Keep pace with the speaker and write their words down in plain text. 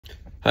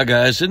Hi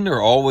guys, isn't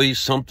there always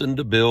something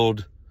to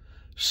build,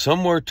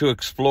 somewhere to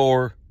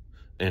explore,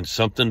 and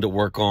something to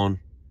work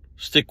on?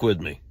 Stick with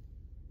me.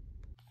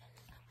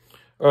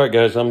 All right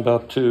guys, I'm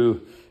about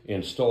to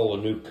install a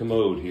new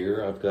commode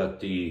here. I've got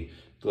the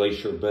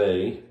Glacier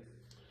Bay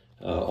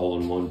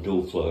all-in-one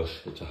dual flush.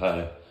 It's a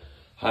high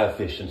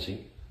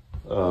efficiency.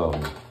 I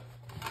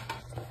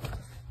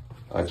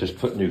just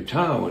put new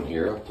tile in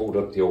here. I pulled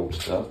up the old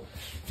stuff.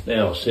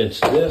 Now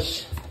since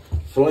this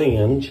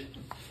flange,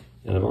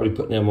 and I've already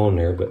put them on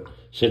there, but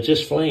since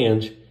this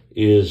flange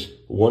is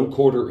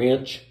 1/4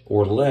 inch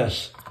or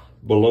less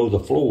below the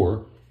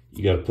floor,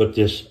 you got to put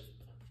this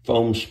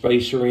foam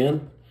spacer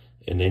in,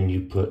 and then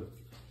you put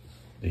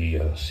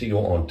the seal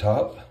on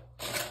top.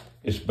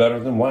 It's better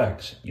than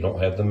wax. You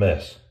don't have the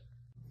mess.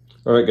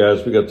 All right,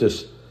 guys, we got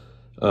this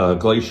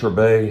Glacier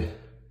Bay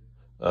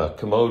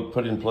commode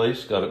put in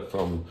place. Got it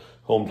from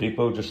Home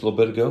Depot just a little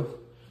bit ago.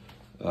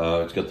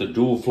 It's got the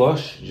dual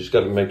flush. You just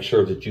got to make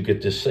sure that you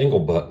get this single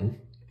button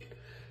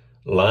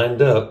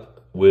lined up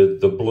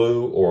with the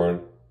blue, or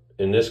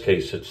in this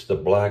case, it's the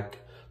black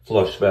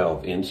flush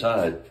valve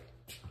inside.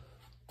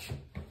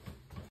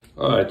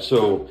 All right,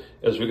 so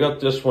as we got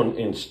this one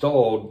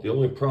installed, the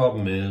only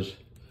problem is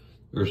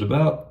there's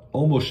about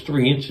almost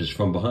 3 inches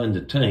from behind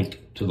the tank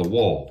to the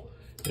wall,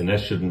 and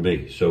that shouldn't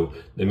be. So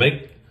they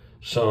make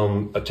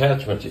some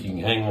attachments that you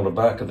can hang on the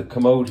back of the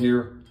commode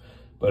here,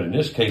 but in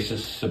this case,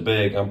 it's so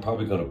big, I'm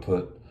probably gonna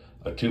put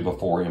a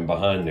 2x4 in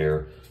behind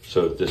there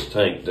so that this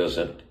tank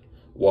doesn't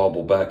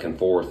wobble back and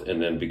forth and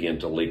then begin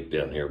to leak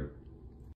down here.